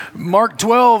Mark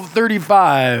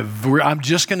 12:35. I'm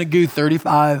just going to go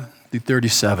 35 through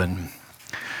 37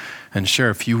 and share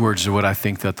a few words of what I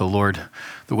think that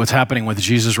what's happening with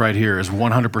Jesus right here is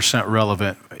 100%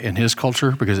 relevant in his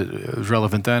culture because it was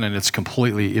relevant then, and it's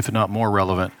completely, if not more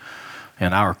relevant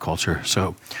in our culture.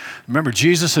 So remember,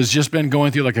 Jesus has just been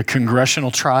going through like a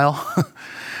congressional trial.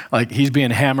 Like he's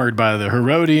being hammered by the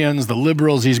Herodians, the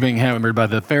liberals. He's being hammered by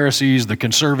the Pharisees, the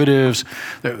conservatives,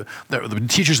 the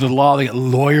teachers of the law, the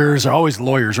lawyers. They're always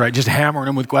lawyers, right? Just hammering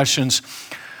them with questions.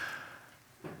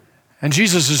 And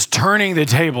Jesus is turning the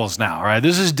tables now, right?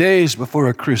 This is days before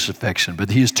a crucifixion,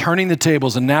 but he's turning the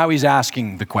tables and now he's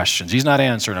asking the questions. He's not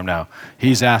answering them now.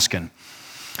 He's asking.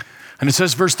 And it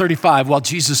says, verse 35, while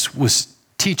Jesus was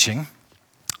teaching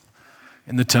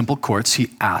in the temple courts, he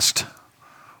asked,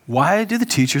 why do the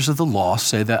teachers of the law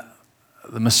say that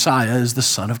the Messiah is the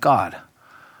Son of God?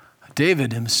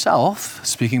 David himself,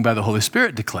 speaking by the Holy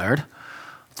Spirit, declared,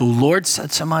 the Lord said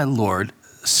to my Lord,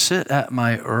 sit at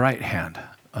my right hand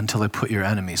until I put your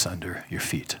enemies under your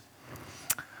feet.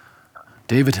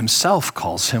 David himself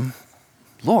calls him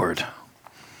Lord.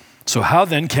 So how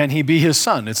then can he be his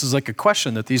son? This is like a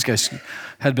question that these guys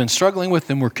had been struggling with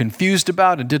and were confused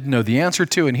about and didn't know the answer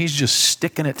to, and he's just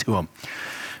sticking it to them.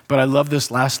 But I love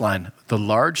this last line. The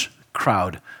large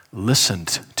crowd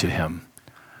listened to him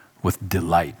with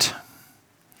delight.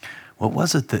 What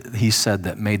was it that he said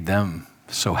that made them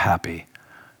so happy,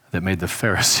 that made the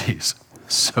Pharisees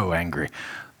so angry?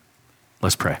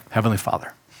 Let's pray. Heavenly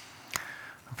Father,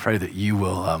 I pray that you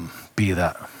will be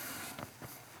that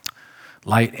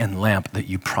light and lamp that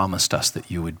you promised us that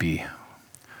you would be.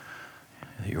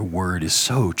 Your word is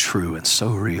so true and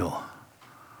so real.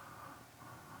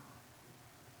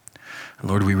 And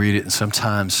Lord, we read it and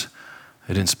sometimes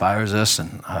it inspires us,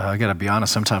 and I got to be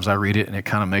honest, sometimes I read it and it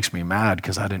kind of makes me mad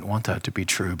because I didn't want that to be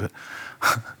true, but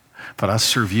I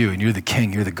serve you and you're the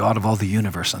King, you're the God of all the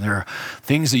universe, and there are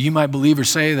things that you might believe or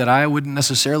say that I wouldn't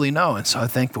necessarily know, and so I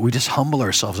think that we just humble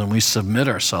ourselves and we submit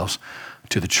ourselves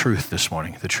to the truth this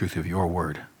morning, the truth of your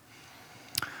word.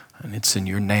 And it's in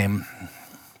your name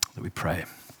that we pray.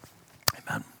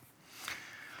 Amen.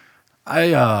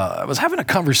 I was having a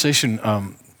conversation.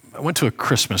 I went to a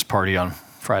Christmas party on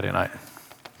Friday night.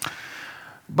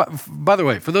 But by the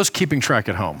way, for those keeping track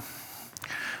at home,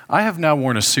 I have now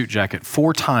worn a suit jacket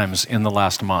 4 times in the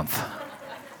last month.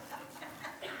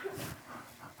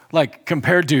 Like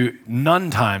compared to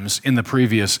none times in the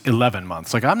previous 11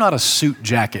 months. Like I'm not a suit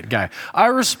jacket guy. I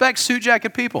respect suit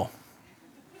jacket people.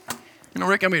 You know,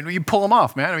 Rick, I mean, you pull them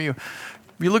off, man. I mean,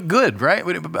 you look good, right?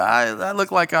 I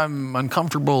look like I'm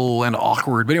uncomfortable and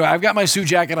awkward. But anyway, I've got my suit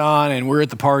jacket on and we're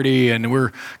at the party and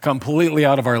we're completely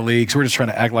out of our league. So we're just trying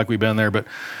to act like we've been there. But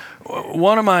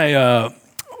one of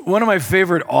my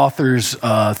favorite authors,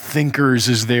 thinkers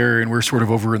is there, and we're sort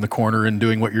of over in the corner and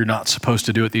doing what you're not supposed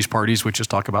to do at these parties, which is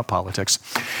talk about politics.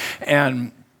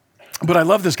 But I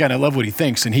love this guy and I love what he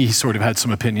thinks, and he sort of had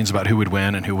some opinions about who would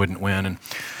win and who wouldn't win.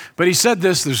 But he said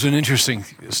this, there's an interesting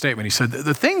statement. He said,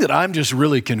 the thing that I'm just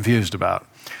really confused about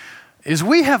is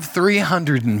we have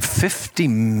 350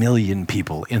 million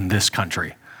people in this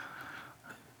country.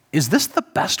 Is this the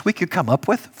best we could come up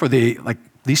with for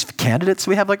these candidates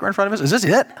we have right in front of us? Is this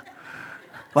it?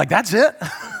 Like that's it?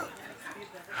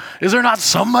 Is there not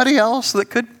somebody else that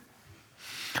could?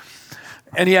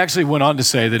 And he actually went on to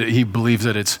say that he believes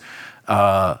that it's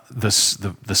not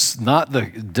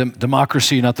the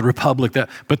democracy, not the republic,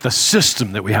 but the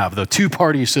system that we have, the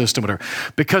 2-party system, whatever.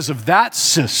 Because of that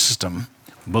system,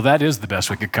 well, that is the best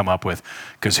we could come up with.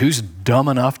 Because who's dumb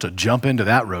enough to jump into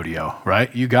that rodeo,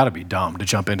 right? You got to be dumb to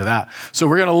jump into that. So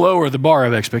we're going to lower the bar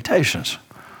of expectations.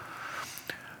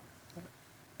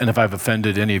 And if I've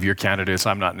offended any of your candidates,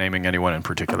 I'm not naming anyone in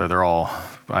particular. They're all,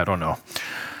 I don't know.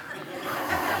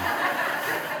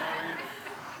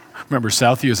 Remember,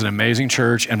 Southview is an amazing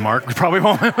church, and Mark probably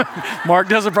won't. Mark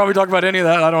doesn't probably talk about any of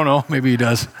that. I don't know. Maybe he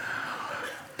does.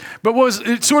 But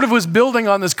it sort of was building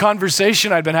on this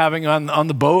conversation I'd been having on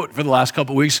the boat for the last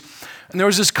couple of weeks. And there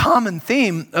was this common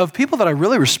theme of people that I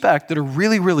really respect that are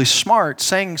really, really smart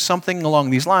saying something along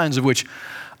these lines of which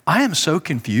I am so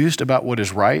confused about what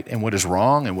is right and what is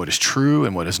wrong and what is true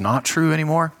and what is not true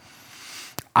anymore.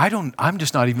 I'm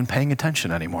just not even paying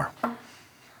attention anymore.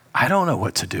 I don't know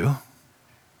what to do.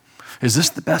 Is this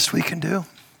the best we can do?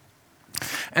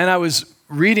 And I was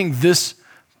reading this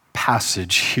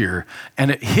passage here,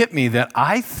 and it hit me that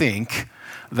I think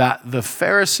that the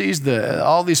Pharisees,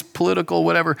 all these political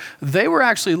whatever, they were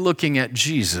actually looking at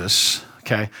Jesus,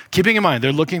 okay? Keeping in mind,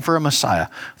 they're looking for a Messiah.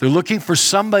 They're looking for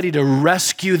somebody to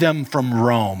rescue them from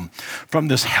Rome, from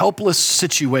this helpless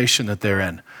situation that they're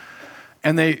in.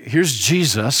 And here's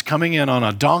Jesus coming in on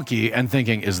a donkey and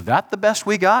thinking, is that the best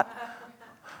we got?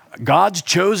 God's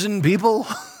chosen people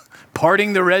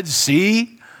parting the Red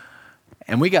Sea,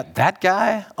 and we got that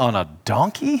guy on a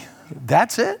donkey?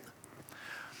 That's it?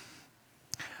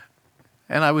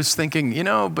 And I was thinking,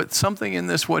 but something in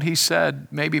this, what he said,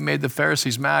 maybe made the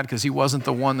Pharisees mad because he wasn't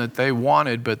the one that they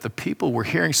wanted, but the people were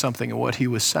hearing something in what he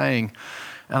was saying.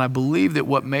 And I believe that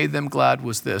what made them glad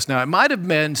was this. Now, it might have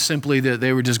been simply that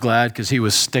they were just glad because he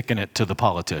was sticking it to the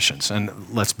politicians.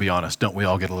 And let's be honest, don't we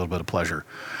all get a little bit of pleasure,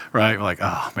 right? We're like,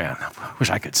 oh man, I wish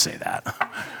I could say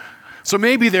that. So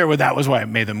maybe that was why it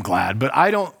made them glad, but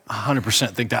I don't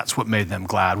 100% think that's what made them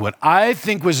glad. What I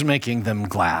think was making them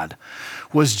glad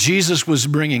was Jesus was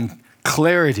bringing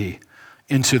clarity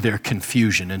into their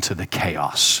confusion, into the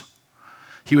chaos.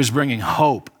 He was bringing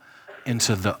hope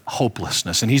into the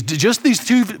hopelessness. And he's just these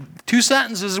two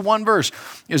sentences in one verse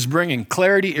is bringing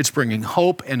clarity, it's bringing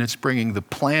hope, and it's bringing the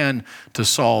plan to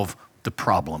solve the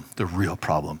problem, the real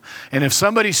problem. And if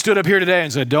somebody stood up here today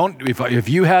and said, if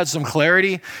you had some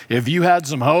clarity, if you had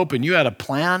some hope and you had a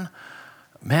plan,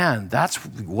 man, that's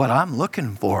what I'm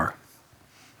looking for.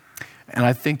 And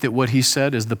I think that what he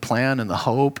said is the plan and the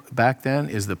hope back then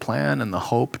is the plan and the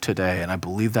hope today. And I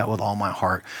believe that with all my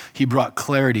heart. He brought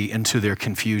clarity into their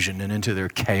confusion and into their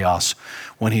chaos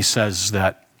when he says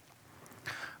that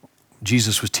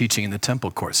Jesus was teaching in the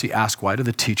temple courts. He asked, why do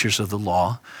the teachers of the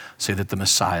law say that the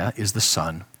Messiah is the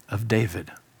son of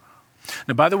David?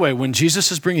 Now, by the way, when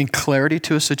Jesus is bringing clarity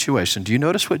to a situation, do you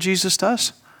notice what Jesus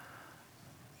does?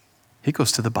 He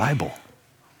goes to the Bible.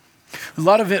 A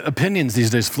lot of opinions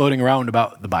these days floating around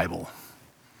about the Bible,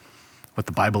 what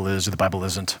the Bible is or the Bible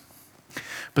isn't.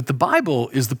 But the Bible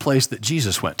is the place that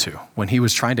Jesus went to when he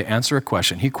was trying to answer a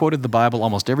question. He quoted the Bible.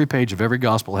 Almost every page of every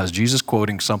gospel has Jesus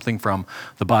quoting something from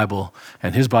the Bible,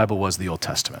 and his Bible was the Old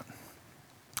Testament.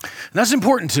 And that's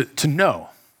important to know,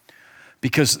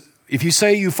 because if you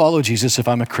say you follow Jesus, if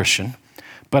I'm a Christian,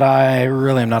 but I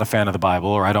really am not a fan of the Bible,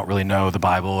 or I don't really know the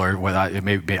Bible, or it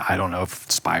may be, I don't know if it's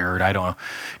inspired, I don't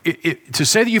know. To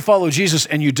say that you follow Jesus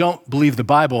and you don't believe the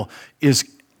Bible is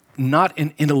not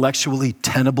an intellectually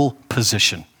tenable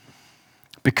position,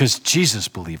 because Jesus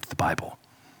believed the Bible.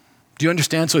 Do you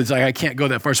understand? So it's like I can't go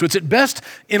that far. So it's at best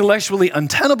intellectually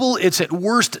untenable. It's at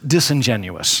worst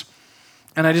disingenuous.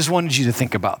 And I just wanted you to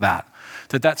think about that.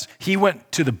 He went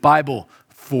to the Bible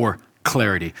for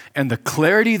clarity. And the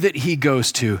clarity that he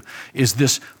goes to is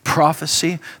this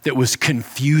prophecy that was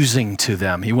confusing to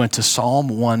them. He went to Psalm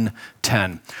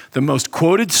 110, the most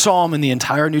quoted psalm in the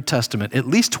entire New Testament, at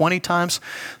least 20 times.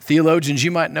 Theologians, you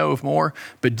might know of more,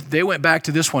 but they went back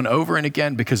to this one over and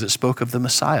again because it spoke of the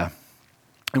Messiah.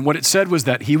 And what it said was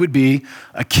that he would be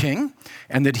a king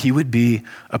and that he would be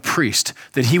a priest,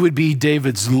 that he would be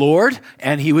David's Lord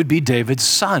and he would be David's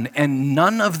son. And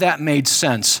none of that made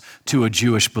sense to a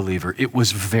Jewish believer. It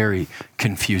was very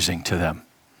confusing to them.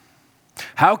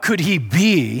 How could he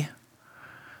be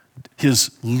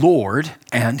his Lord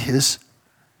and his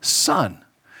son?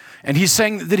 And he's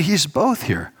saying that he's both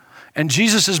here. And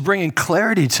Jesus is bringing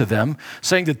clarity to them,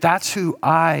 saying that that's who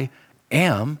I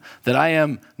am, that I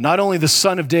am not only the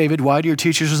son of David. Why do your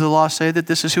teachers of the law say that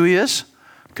this is who he is?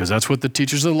 Because that's what the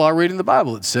teachers of the law read in the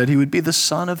Bible. It said he would be the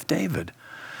son of David,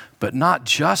 but not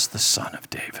just the son of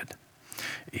David.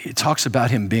 It talks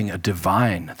about him being a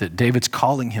divine, that David's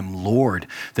calling him Lord,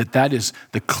 that is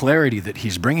the clarity that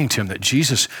he's bringing to him, that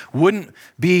Jesus wouldn't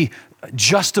be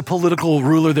just a political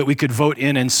ruler that we could vote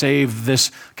in and save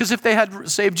this. Because if they had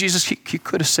saved Jesus, he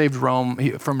could have saved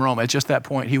Rome from Rome. At just that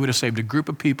point, he would have saved a group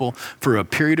of people for a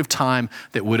period of time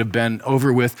that would have been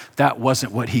over with. That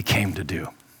wasn't what he came to do.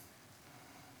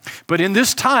 But in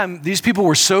this time, these people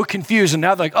were so confused, and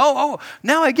now they're like,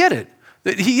 now I get it,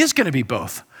 that he is going to be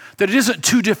both, that it isn't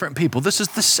two different people. This is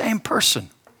the same person.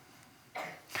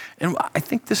 And I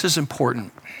think this is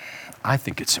important. I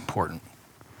think it's important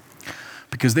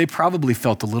because they probably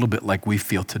felt a little bit like we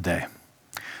feel today,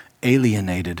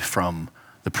 alienated from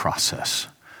the process.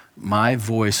 My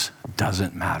voice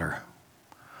doesn't matter.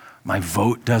 My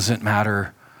vote doesn't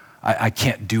matter. I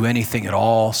can't do anything at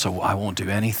all, so I won't do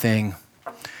anything.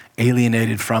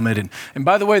 Alienated from it. And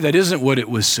by the way, that isn't what it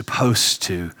was supposed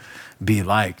to be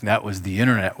like. That was the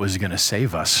internet was going to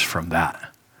save us from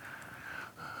that.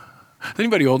 Is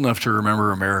anybody old enough to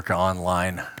remember America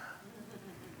Online?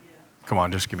 Come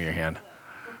on, just give me your hand.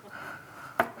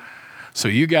 So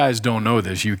you guys don't know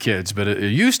this, you kids, but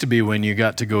it used to be when you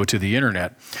got to go to the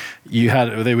internet,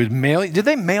 they would mail. Did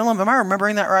they mail them? Am I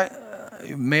remembering that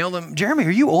right? Mail them. Jeremy,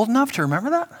 are you old enough to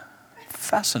remember that?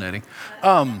 Fascinating.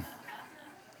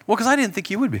 Well, because I didn't think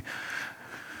you would be.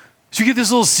 So you get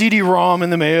this little CD-ROM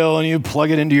in the mail, and you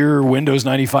plug it into your Windows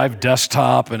 95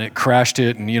 desktop, and it crashed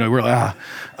it, and we're like,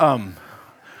 and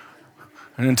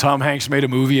then Tom Hanks made a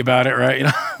movie about it,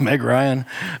 right? Meg Ryan.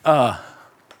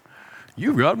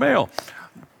 You got mail.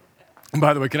 And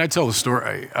by the way, can I tell the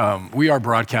story? We are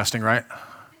broadcasting, right?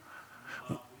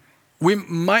 We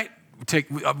might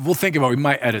we'll think about it. We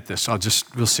might edit this.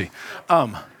 We'll see.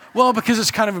 Well, because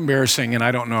it's kind of embarrassing, and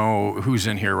I don't know who's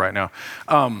in here right now.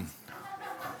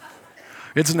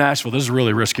 It's Nashville. This is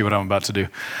really risky what I'm about to do.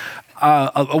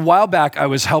 A while back, I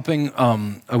was helping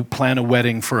plan a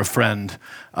wedding for a friend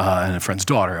and a friend's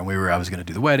daughter, and I was going to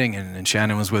do the wedding, and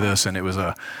Shannon was with us, and it was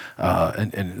a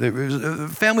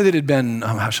family that had been,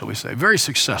 how shall we say, very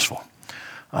successful.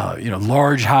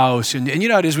 Large house, and you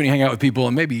know how it is when you hang out with people,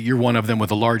 and maybe you're one of them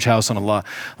with a large house and a lot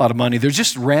of money. They're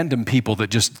just random people that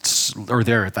just are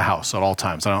there at the house at all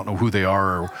times. I don't know who they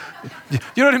are, or you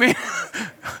know what I mean?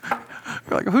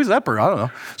 You're like, who's that person? I don't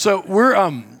know. So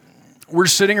we're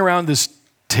sitting around this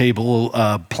table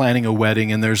planning a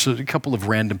wedding, and there's a couple of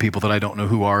random people that I don't know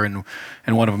who are, and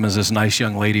one of them is this nice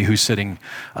young lady who's sitting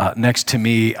next to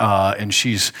me, and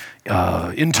she's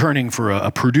interning for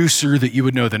a producer that you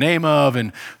would know the name of,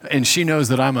 and she knows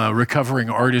that I'm a recovering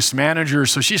artist manager,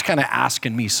 so she's kind of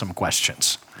asking me some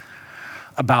questions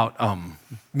about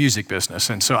music business.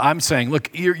 And so I'm saying, look,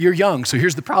 you're young, so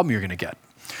here's the problem you're going to get.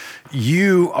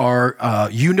 You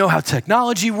know how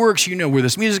technology works, you know where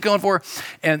this music's going for,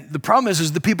 and the problem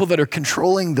is the people that are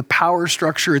controlling the power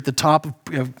structure at the top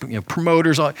of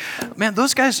promoters, man,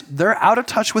 those guys, they're out of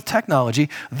touch with technology.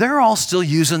 They're all still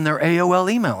using their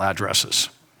AOL email addresses.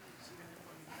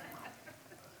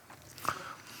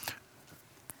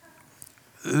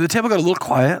 The table got a little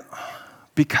quiet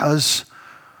because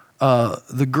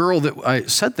the girl that I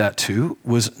said that to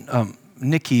was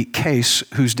Nikki Case,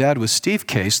 whose dad was Steve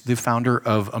Case, the founder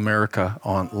of America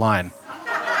Online.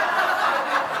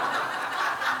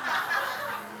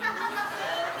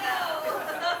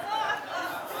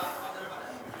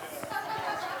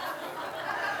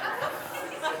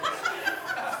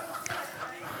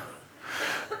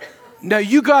 Now,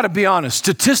 you got to be honest.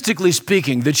 Statistically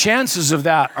speaking, the chances of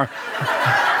that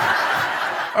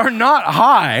are not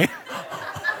high.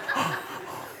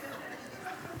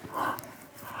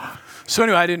 So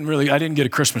anyway, I didn't get a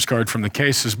Christmas card from the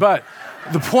Cases, but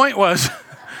the point was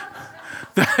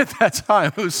that at that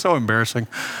time, it was so embarrassing.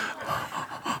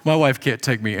 My wife can't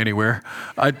take me anywhere.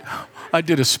 I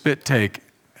did a spit take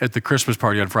at the Christmas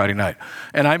party on Friday night.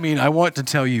 And I mean, I want to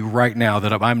tell you right now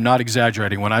that I'm not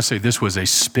exaggerating when I say this was a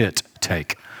spit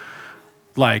take.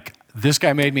 Like, this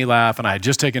guy made me laugh, and I had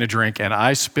just taken a drink, and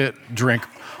I drink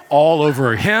all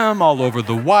over him, all over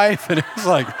the wife, and it was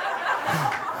like...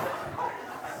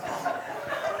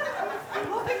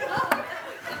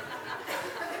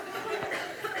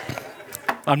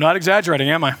 I'm not exaggerating,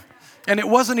 am I? And it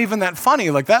wasn't even that funny.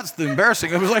 Like, that's the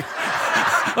embarrassing. It was like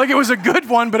it was a good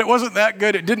one, but it wasn't that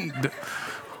good. It didn't.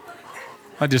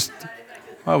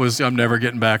 I'm never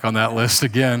getting back on that list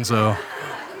again. So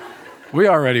we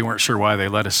already weren't sure why they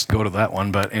let us go to that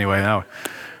one. But anyway,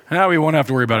 now we won't have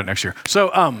to worry about it next year. So,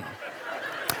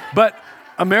 but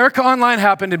America Online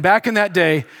happened, and back in that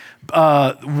day,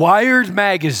 Wired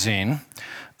magazine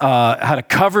had a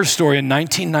cover story in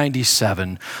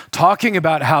 1997 talking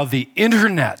about how the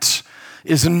internet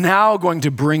is now going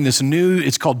to bring this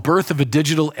it's called Birth of a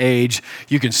Digital Age.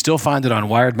 You can still find it on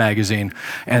Wired magazine.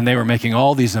 And they were making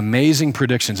all these amazing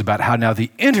predictions about how now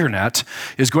the internet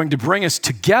is going to bring us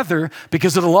together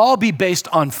because it'll all be based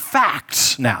on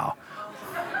facts now.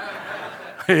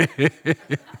 I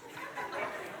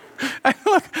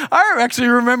actually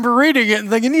remember reading it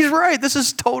and thinking, he's right, this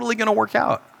is totally going to work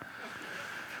out.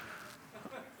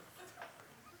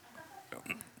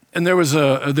 And there was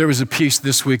a piece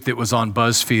this week that was on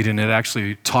BuzzFeed, and it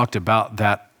actually talked about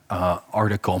that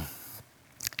article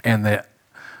and the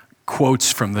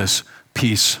quotes from this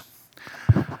piece.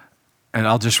 And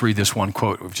I'll just read this one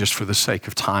quote just for the sake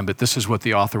of time, but this is what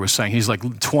the author was saying. He's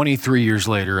like 23 years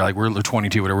later, like we're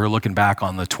 22, whatever, we're looking back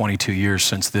on the 22 years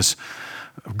since this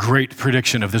great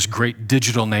prediction of this great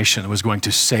digital nation that was going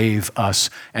to save us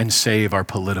and save our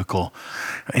political.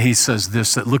 He says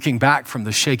this, that looking back from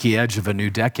the shaky edge of a new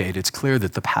decade, it's clear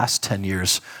that the past 10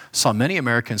 years saw many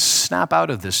Americans snap out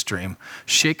of this dream,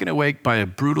 shaken awake by a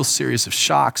brutal series of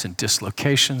shocks and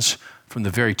dislocations from the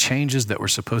very changes that were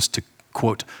supposed to,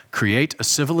 quote, create a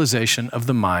civilization of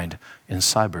the mind in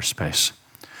cyberspace.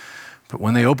 But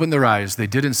when they opened their eyes, they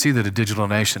didn't see that a digital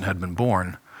nation had been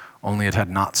born, only it had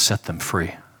not set them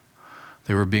free.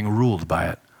 They were being ruled by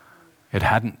it. It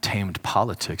hadn't tamed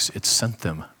politics, it sent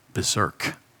them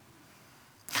berserk.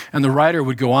 And the writer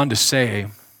would go on to say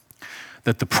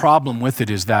that the problem with it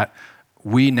is that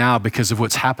we now, because of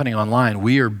what's happening online,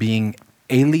 we are being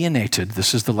alienated.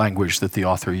 This is the language that the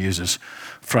author uses,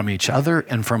 from each other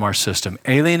and from our system.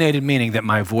 Alienated meaning that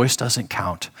my voice doesn't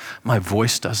count. My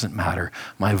voice doesn't matter.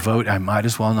 My vote, I might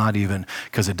as well not even,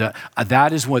 because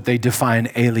that is what they define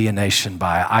alienation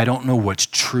by. I don't know what's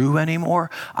true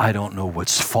anymore. I don't know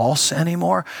what's false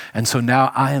anymore. And so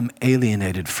now I am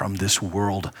alienated from this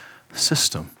world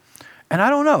system. And I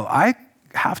don't know. I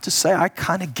have to say, I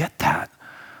kind of get that.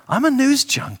 I'm a news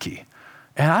junkie,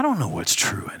 and I don't know what's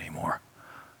true anymore.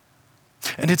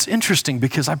 And it's interesting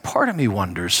because part of me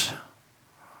wonders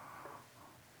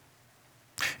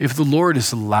if the Lord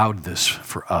has allowed this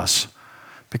for us,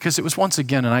 because it was once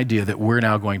again an idea that we're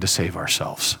now going to save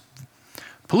ourselves.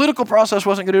 Political process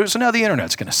wasn't going to do it, so now the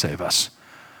internet's going to save us.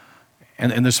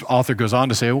 And this author goes on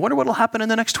to say, I wonder what will happen in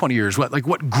the next 20 years.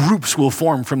 What groups will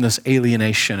form from this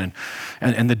alienation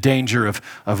and the danger of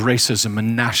racism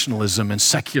and nationalism and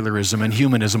secularism and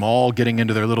humanism all getting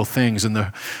into their little things, and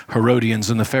the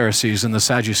Herodians and the Pharisees and the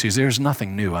Sadducees. There's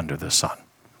nothing new under the sun.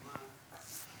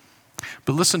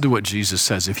 But listen to what Jesus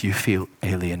says if you feel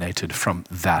alienated from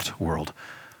that world.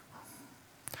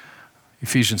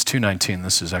 Ephesians 2:19,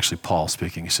 this is actually Paul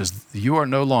speaking. He says, you are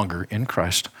no longer in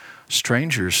Christ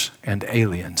strangers and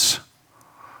aliens,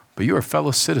 but you are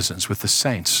fellow citizens with the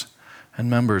saints and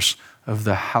members of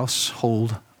the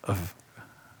household of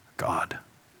God.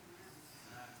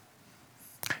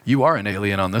 You are an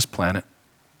alien on this planet.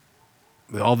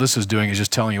 All this is doing is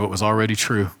just telling you what was already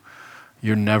true.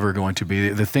 You're never going to be.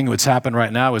 The thing that's happened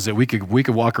right now is that we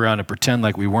could walk around and pretend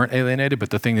like we weren't alienated, but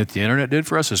the thing that the internet did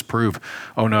for us is prove,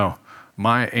 oh no,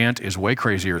 my aunt is way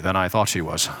crazier than I thought she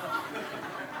was.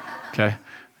 Okay?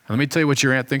 Let me tell you what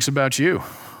your aunt thinks about you.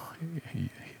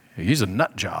 He's a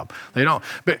nut job.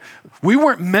 But we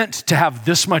weren't meant to have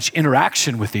this much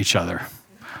interaction with each other.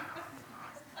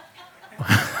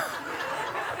 I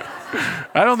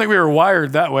don't think we were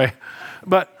wired that way.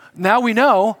 But now we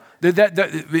know that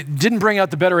it didn't bring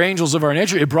out the better angels of our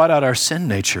nature. It brought out our sin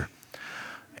nature.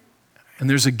 And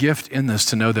there's a gift in this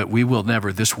to know that we will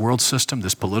never, this world system,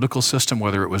 this political system,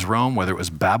 whether it was Rome, whether it was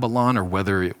Babylon, or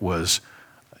whether it was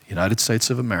United States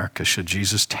of America, should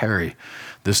Jesus tarry,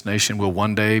 this nation will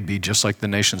one day be just like the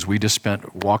nations we just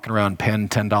spent walking around paying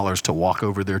 $10 to walk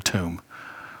over their tomb.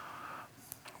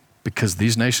 Because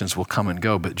these nations will come and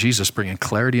go. But Jesus, bringing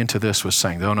clarity into this, was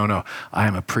saying, no, I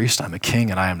am a priest, I'm a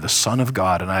king, and I am the Son of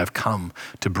God, and I have come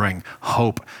to bring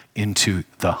hope into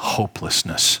the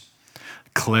hopelessness.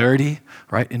 Clarity,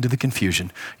 right, into the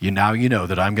confusion. You know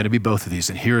that I'm going to be both of these,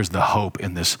 and here is the hope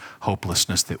in this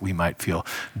hopelessness that we might feel.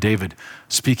 David,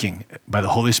 speaking by the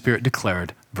Holy Spirit,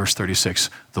 declared, verse 36,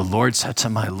 the Lord said to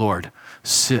my Lord,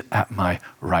 sit at my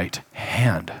right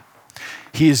hand.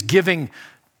 He is giving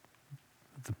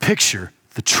the picture,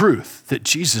 the truth, that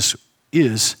Jesus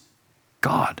is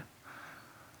God.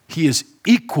 He is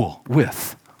equal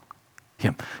with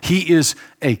him. He is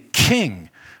a king.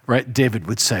 Right, David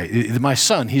would say, my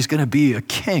son, he's going to be a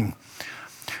king.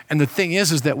 And the thing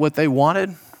is that what they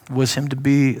wanted was him to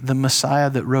be the Messiah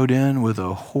that rode in with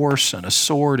a horse and a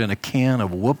sword and a can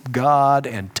of whoop God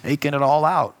and taking it all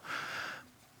out.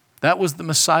 That was the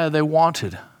Messiah they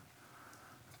wanted,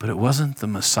 but it wasn't the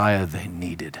Messiah they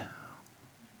needed.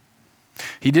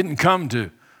 He didn't come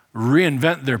to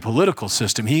reinvent their political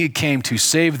system. He came to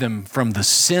save them from the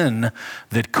sin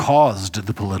that caused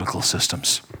the political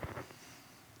systems.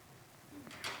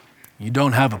 You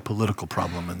don't have a political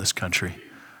problem in this country.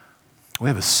 We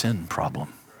have a sin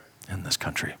problem in this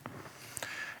country.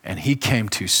 And he came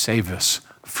to save us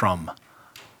from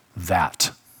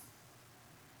that.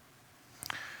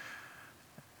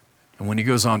 And when he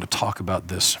goes on to talk about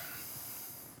this,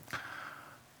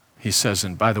 he says,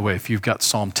 and by the way, if you've got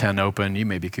Psalm 10 open, you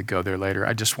maybe could go there later.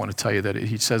 I just want to tell you that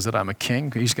he says that I'm a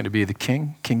king. He's going to be the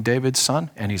king, King David's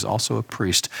son, and he's also a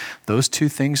priest. Those two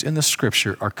things in the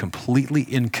scripture are completely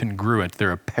incongruent.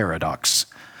 They're a paradox.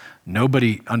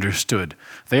 Nobody understood.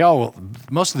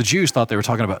 Most of the Jews thought they were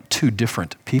talking about two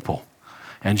different people.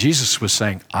 And Jesus was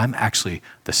saying, I'm actually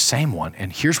the same one.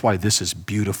 And here's why this is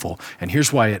beautiful. And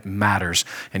here's why it matters.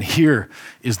 And here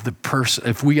is the person.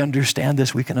 If we understand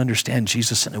this, we can understand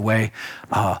Jesus in a way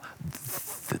that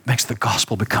makes the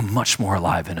gospel become much more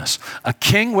alive in us. A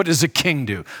king, what does a king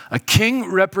do? A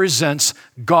king represents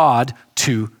God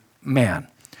to man.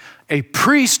 A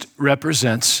priest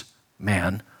represents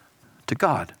man to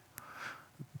God.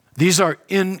 These are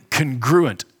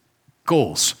incongruent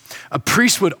goals. A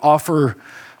priest would offer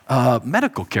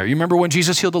medical care. You remember when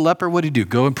Jesus healed a leper? What did he do?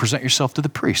 Go and present yourself to the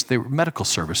priest. They were medical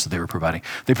services they were providing.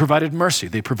 They provided mercy.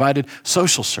 They provided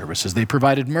social services. They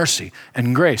provided mercy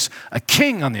and grace. A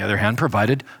king, on the other hand,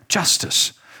 provided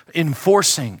justice,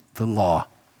 enforcing the law.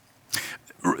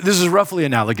 This is roughly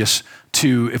analogous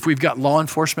to if we've got law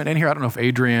enforcement in here. I don't know if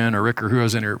Adrian or Rick or who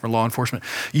is in here for law enforcement.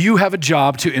 You have a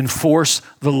job to enforce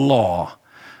the law.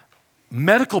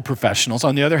 Medical professionals,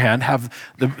 on the other hand, have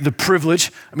the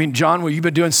privilege. I mean, John, what you've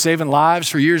been doing, saving lives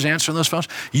for years, answering those phones.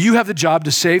 You have the job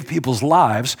to save people's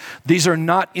lives. These are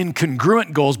not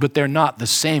incongruent goals, but they're not the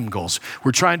same goals.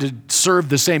 We're trying to serve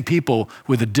the same people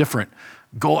with a different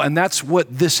goal. And that's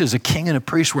what this is. A king and a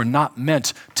priest were not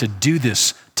meant to do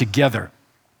this together.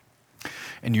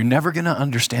 And you're never going to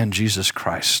understand Jesus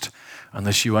Christ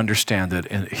unless you understand that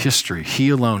in history, he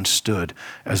alone stood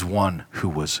as one who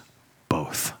was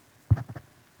both.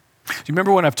 Do you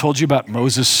remember when I've told you about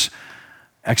Moses,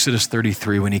 Exodus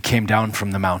 33, when he came down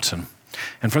from the mountain?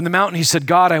 And from the mountain he said,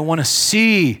 God, I want to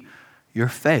see your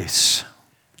face.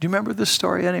 Do you remember this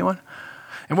story, anyone?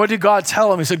 And what did God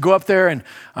tell him? He said, go up there and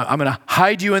I'm going to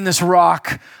hide you in this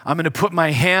rock. I'm going to put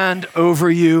my hand over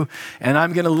you and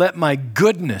I'm going to let my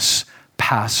goodness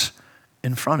pass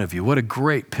in front of you. What a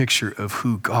great picture of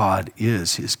who God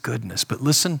is, his goodness. But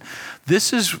listen,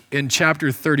 this is in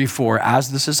chapter 34,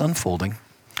 as this is unfolding.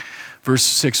 Verse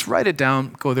 6, write it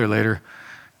down, go there later.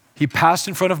 He passed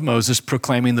in front of Moses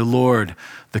proclaiming the Lord.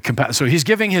 So he's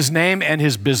giving his name and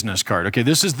his business card. Okay,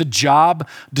 this is the job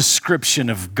description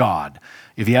of God.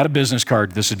 If he had a business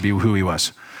card, this would be who he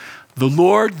was. The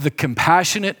Lord, the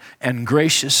compassionate and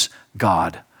gracious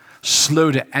God,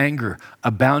 slow to anger,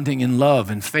 abounding in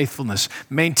love and faithfulness,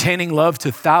 maintaining love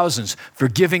to thousands,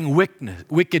 forgiving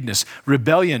wickedness,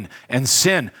 rebellion, and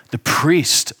sin, the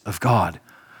priest of God.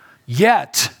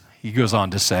 Yet, he goes on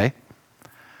to say,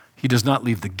 he does not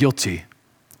leave the guilty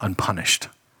unpunished.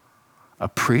 A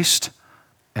priest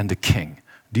and a king.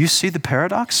 Do you see the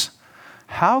paradox?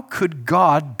 How could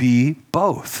God be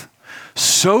both?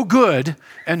 So good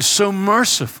and so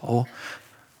merciful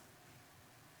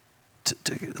to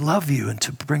love you and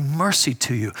to bring mercy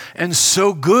to you, and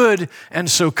so good and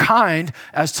so kind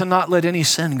as to not let any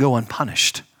sin go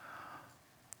unpunished.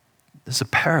 There's a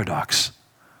paradox.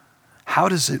 How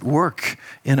does it work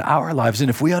in our lives? And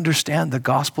if we understand the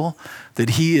gospel,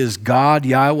 that he is God,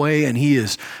 Yahweh, and he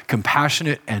is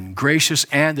compassionate and gracious,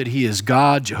 and that he is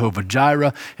God, Jehovah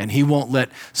Jireh, and he won't let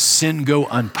sin go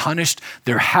unpunished,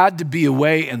 there had to be a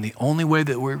way, and the only way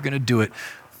that we're going to do it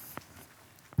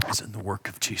is in the work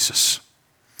of Jesus.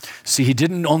 See, he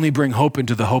didn't only bring hope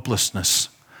into the hopelessness,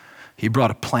 he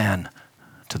brought a plan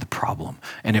to the problem.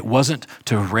 And it wasn't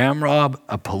to ramrod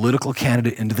a political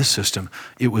candidate into the system.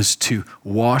 It was to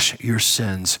wash your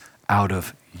sins out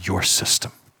of your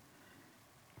system.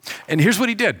 And here's what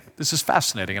he did. This is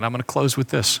fascinating, and I'm going to close with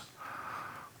this.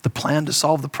 The plan to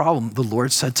solve the problem. The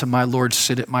Lord said to my Lord,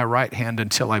 sit at my right hand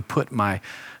until I put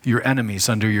your enemies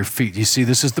under your feet. You see,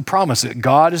 this is the promise that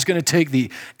God is going to take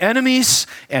the enemies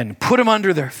and put them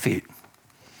under their feet.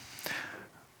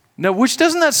 Now, which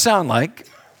doesn't that sound like,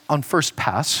 on first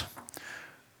pass,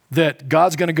 that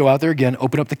God's going to go out there again,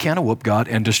 open up the can of whoop, God,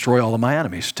 and destroy all of my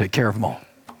enemies, take care of them all.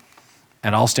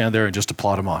 And I'll stand there and just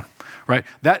applaud them on, right?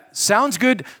 That sounds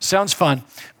good, sounds fun,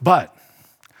 but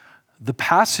the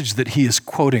passage that he is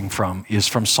quoting from is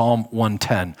from Psalm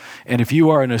 110. And if you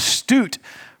are an astute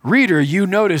reader, you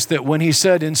notice that when he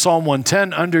said in Psalm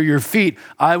 110, under your feet,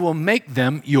 I will make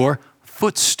them your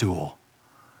footstool.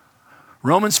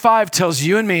 Romans 5 tells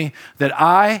you and me that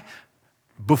I,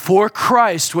 before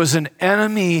Christ, was an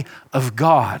enemy of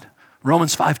God.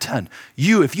 Romans 5:10.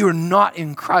 You, if you are not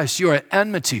in Christ, you are at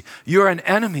enmity. You are an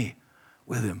enemy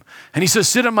with him. And he says,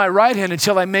 sit on my right hand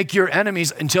until I make your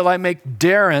enemies, until I make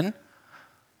Darren,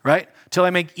 right? Till I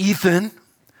make Ethan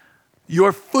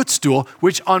your footstool,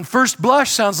 which on first blush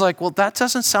sounds like, well, that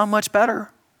doesn't sound much better.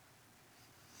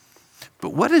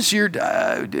 But what is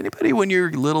anybody when you're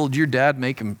little, did your dad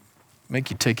make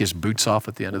you take his boots off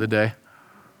at the end of the day?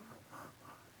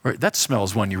 Right, that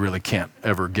smells one you really can't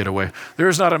ever get away.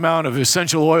 There's not an amount of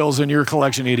essential oils in your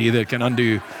collection, Edie, that can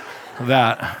undo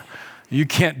that. You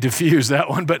can't diffuse that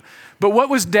one. But what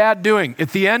was Dad doing?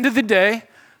 At the end of the day,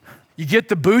 you get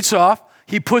the boots off.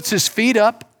 He puts his feet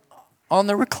up on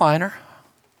the recliner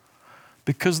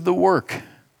because the work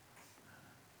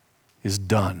is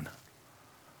done.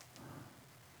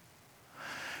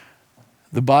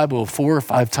 The Bible 4 or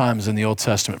 5 times in the Old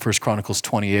Testament, 1 Chronicles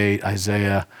 28,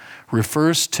 Isaiah,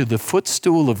 refers to the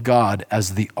footstool of God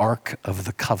as the Ark of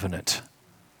the Covenant,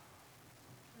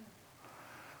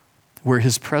 where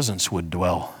his presence would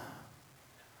dwell.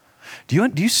 Do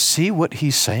you see what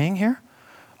he's saying here?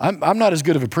 I'm not as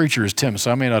good of a preacher as Tim,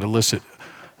 so I may not elicit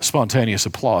spontaneous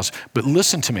applause. But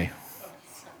listen to me.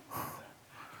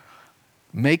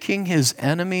 Making his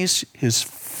enemies his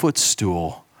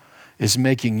footstool is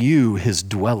making you his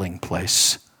dwelling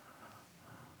place.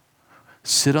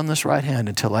 Sit on this right hand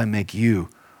until I make you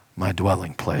my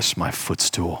dwelling place, my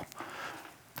footstool,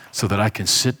 so that I can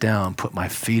sit down, put my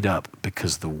feet up,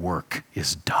 because the work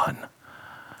is done.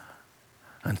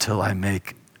 Until I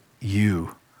make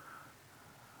you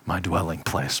my dwelling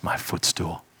place, my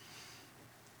footstool.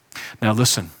 Now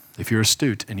listen, if you're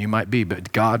astute, and you might be,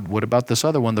 but God, what about this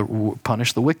other one that will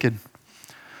punish the wicked?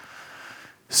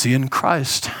 See, in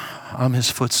Christ, I'm his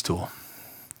footstool.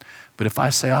 But if I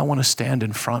say I want to stand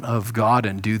in front of God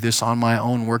and do this on my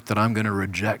own work, that I'm going to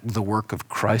reject the work of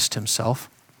Christ himself.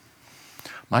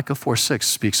 Micah 4:6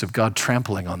 speaks of God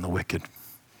trampling on the wicked.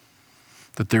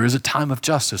 That there is a time of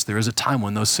justice. There is a time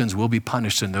when those sins will be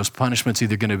punished, and those punishments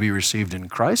either going to be received in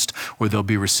Christ or they'll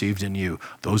be received in you.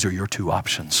 Those are your two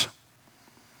options.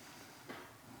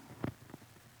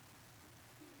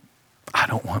 I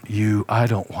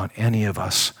don't want any of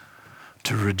us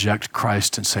to reject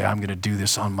Christ and say, I'm going to do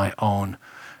this on my own,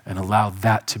 and allow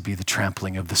that to be the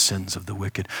trampling of the sins of the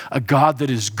wicked. A God that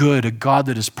is good, a God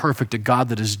that is perfect, a God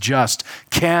that is just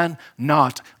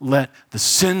cannot let the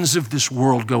sins of this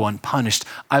world go unpunished.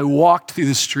 I walked through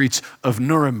the streets of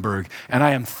Nuremberg, and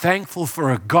I am thankful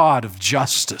for a God of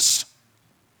justice.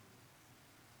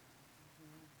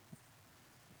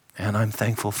 And I'm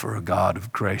thankful for a God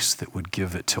of grace that would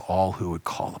give it to all who would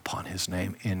call upon his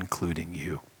name, including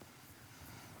you.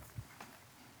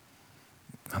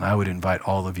 And I would invite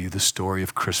all of you, the story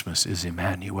of Christmas is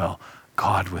Emmanuel,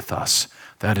 God with us.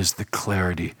 That is the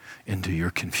clarity into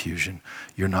your confusion.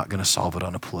 You're not going to solve it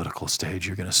on a political stage.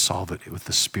 You're going to solve it with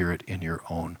the Spirit in your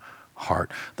own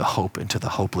heart. The hope into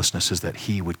the hopelessness is that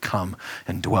he would come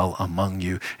and dwell among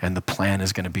you. And the plan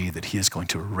is going to be that he is going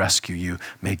to rescue you,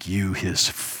 make you his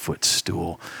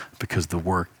footstool, because the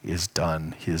work is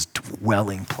done, his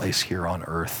dwelling place here on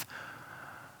earth.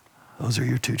 Those are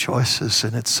your two choices,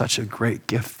 and it's such a great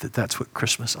gift that that's what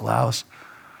Christmas allows.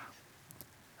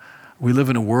 We live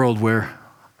in a world where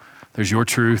there's your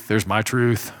truth, there's my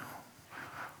truth.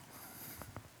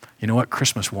 You know what?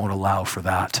 Christmas won't allow for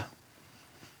that.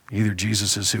 Either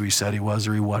Jesus is who he said he was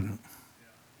or he wasn't.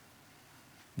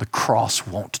 The cross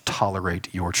won't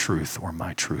tolerate your truth or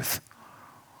my truth.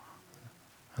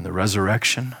 And the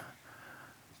resurrection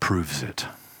proves it.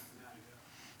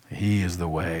 He is the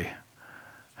way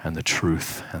and the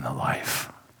truth and the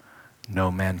life.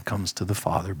 No man comes to the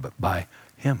Father but by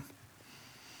him.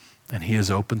 And he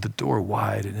has opened the door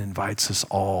wide and invites us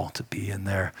all to be in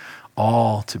there,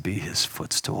 all to be his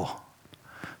footstool,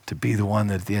 to be the one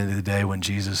that at the end of the day when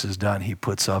Jesus is done, he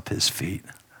puts up his feet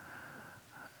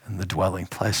in the dwelling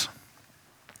place.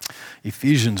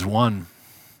 Ephesians 1.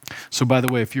 So by the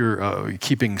way, if you're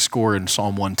keeping score in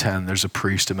Psalm 110, there's a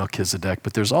priest, a Melchizedek,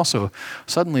 but there's also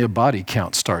suddenly a body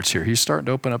count starts here. He's starting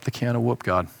to open up the can of whoop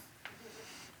God.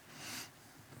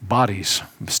 Bodies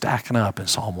stacking up in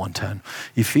Psalm 110.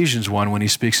 Ephesians 1, when he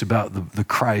speaks about the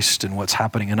Christ and what's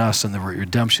happening in us and the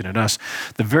redemption in us,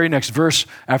 the very next verse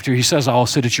after he says, I'll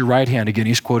sit at your right hand, again,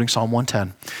 he's quoting Psalm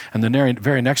 110. And the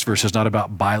very next verse is not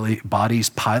about bodies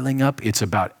piling up, it's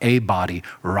about a body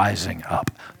rising up,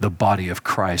 the body of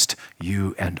Christ,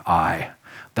 you and I.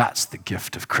 That's the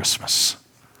gift of Christmas.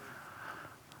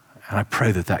 And I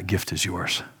pray that that gift is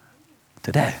yours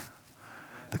today.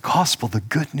 The gospel, the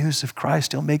good news of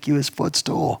Christ, he'll make you his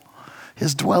footstool,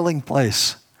 his dwelling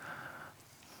place.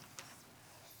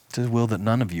 It's his will that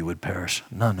none of you would perish,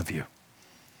 none of you.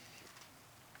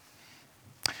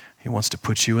 He wants to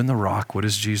put you in the rock. What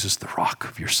is Jesus? The rock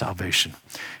of your salvation.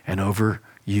 And over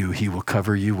you, he will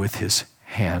cover you with his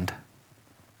hand.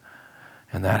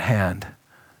 And that hand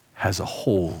has a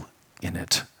hole in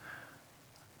it.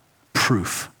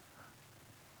 Proof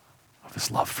of his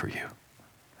love for you.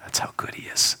 That's how good he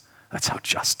is. That's how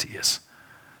just he is.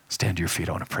 Stand to your feet.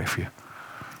 I want to pray for you.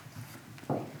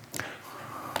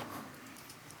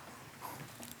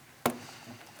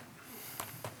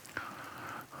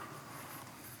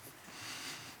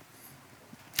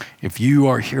 If you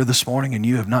are here this morning and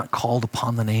you have not called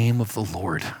upon the name of the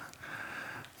Lord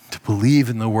to believe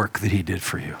in the work that he did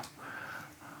for you,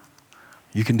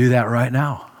 you can do that right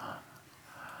now.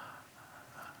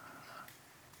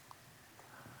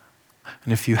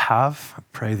 And if you have, I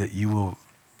pray that you will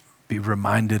be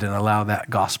reminded and allow that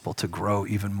gospel to grow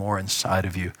even more inside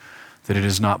of you, that it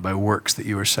is not by works that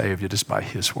you are saved, it is by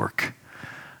his work.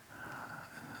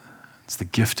 It's the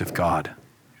gift of God,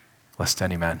 lest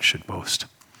any man should boast.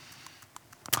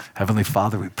 Heavenly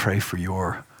Father, we pray for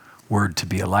your word to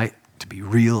be a light to be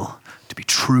real, to be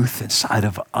truth inside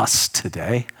of us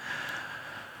today.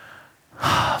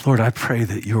 Lord, I pray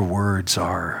that your words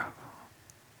are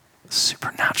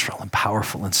supernatural and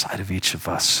powerful inside of each of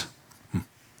us.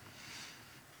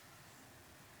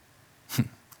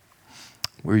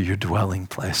 We're your dwelling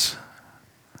place,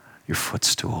 your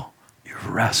footstool, your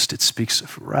rest. It speaks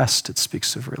of rest. It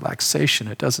speaks of relaxation.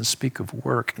 It doesn't speak of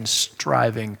work and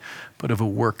striving, but of a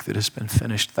work that has been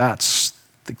finished. That's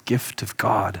the gift of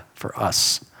God for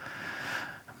us.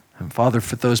 And Father,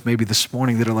 for those maybe this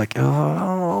morning that are like,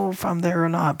 oh, if I'm there or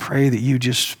not, pray that you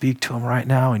just speak to them right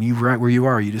now, and you right where you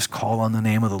are, you just call on the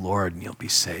name of the Lord and you'll be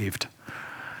saved.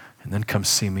 And then come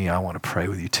see me. I want to pray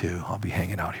with you too. I'll be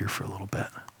hanging out here for a little bit.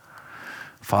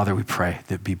 Father, we pray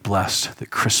that be blessed,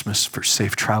 that Christmas, for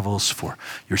safe travels, for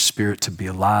your spirit to be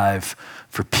alive,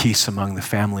 for peace among the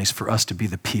families, for us to be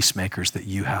the peacemakers that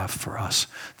you have for us.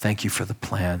 Thank you for the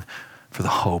plan, for the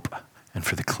hope, and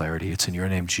for the clarity. It's in your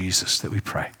name, Jesus, that we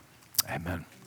pray. Amen.